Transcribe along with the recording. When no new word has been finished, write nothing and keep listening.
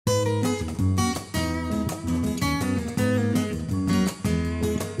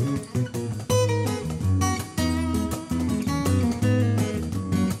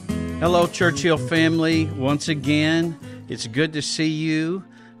Hello, Churchill family. Once again, it's good to see you.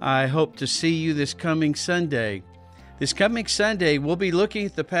 I hope to see you this coming Sunday. This coming Sunday, we'll be looking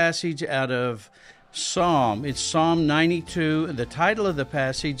at the passage out of Psalm. It's Psalm 92. And the title of the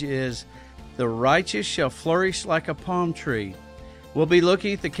passage is, "The righteous shall flourish like a palm tree." We'll be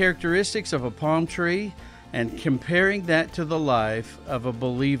looking at the characteristics of a palm tree and comparing that to the life of a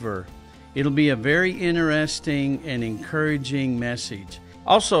believer. It'll be a very interesting and encouraging message.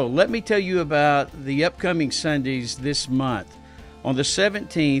 Also, let me tell you about the upcoming Sundays this month. On the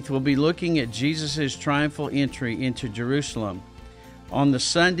 17th, we'll be looking at Jesus' triumphal entry into Jerusalem. On the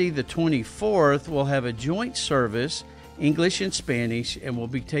Sunday, the 24th, we'll have a joint service, English and Spanish, and we'll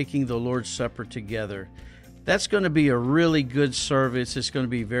be taking the Lord's Supper together. That's going to be a really good service. It's going to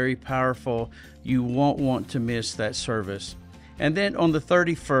be very powerful. You won't want to miss that service. And then on the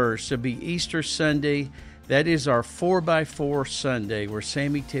 31st, it'll be Easter Sunday. That is our 4x4 Sunday where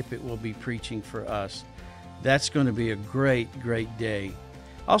Sammy Tippett will be preaching for us. That's going to be a great, great day.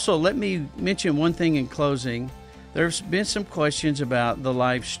 Also, let me mention one thing in closing. There's been some questions about the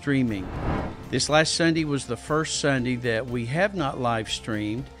live streaming. This last Sunday was the first Sunday that we have not live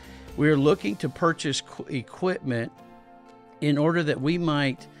streamed. We're looking to purchase equipment in order that we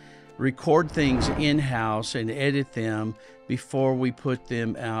might record things in-house and edit them before we put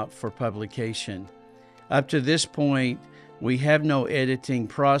them out for publication. Up to this point, we have no editing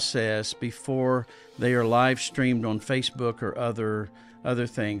process before they are live streamed on Facebook or other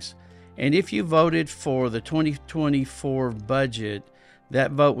things. And if you voted for the 2024 budget,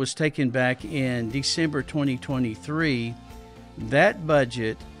 that vote was taken back in December 2023. That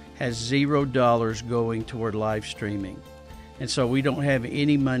budget has $0 going toward live streaming. And so we don't have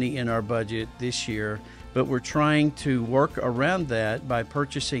any money in our budget this year, but we're trying to work around that by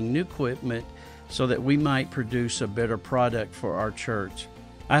purchasing new equipment so that we might produce a better product for our church.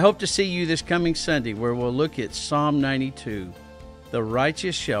 I hope to see you this coming Sunday where we'll look at Psalm 92. The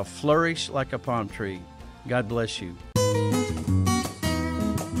righteous shall flourish like a palm tree. God bless you.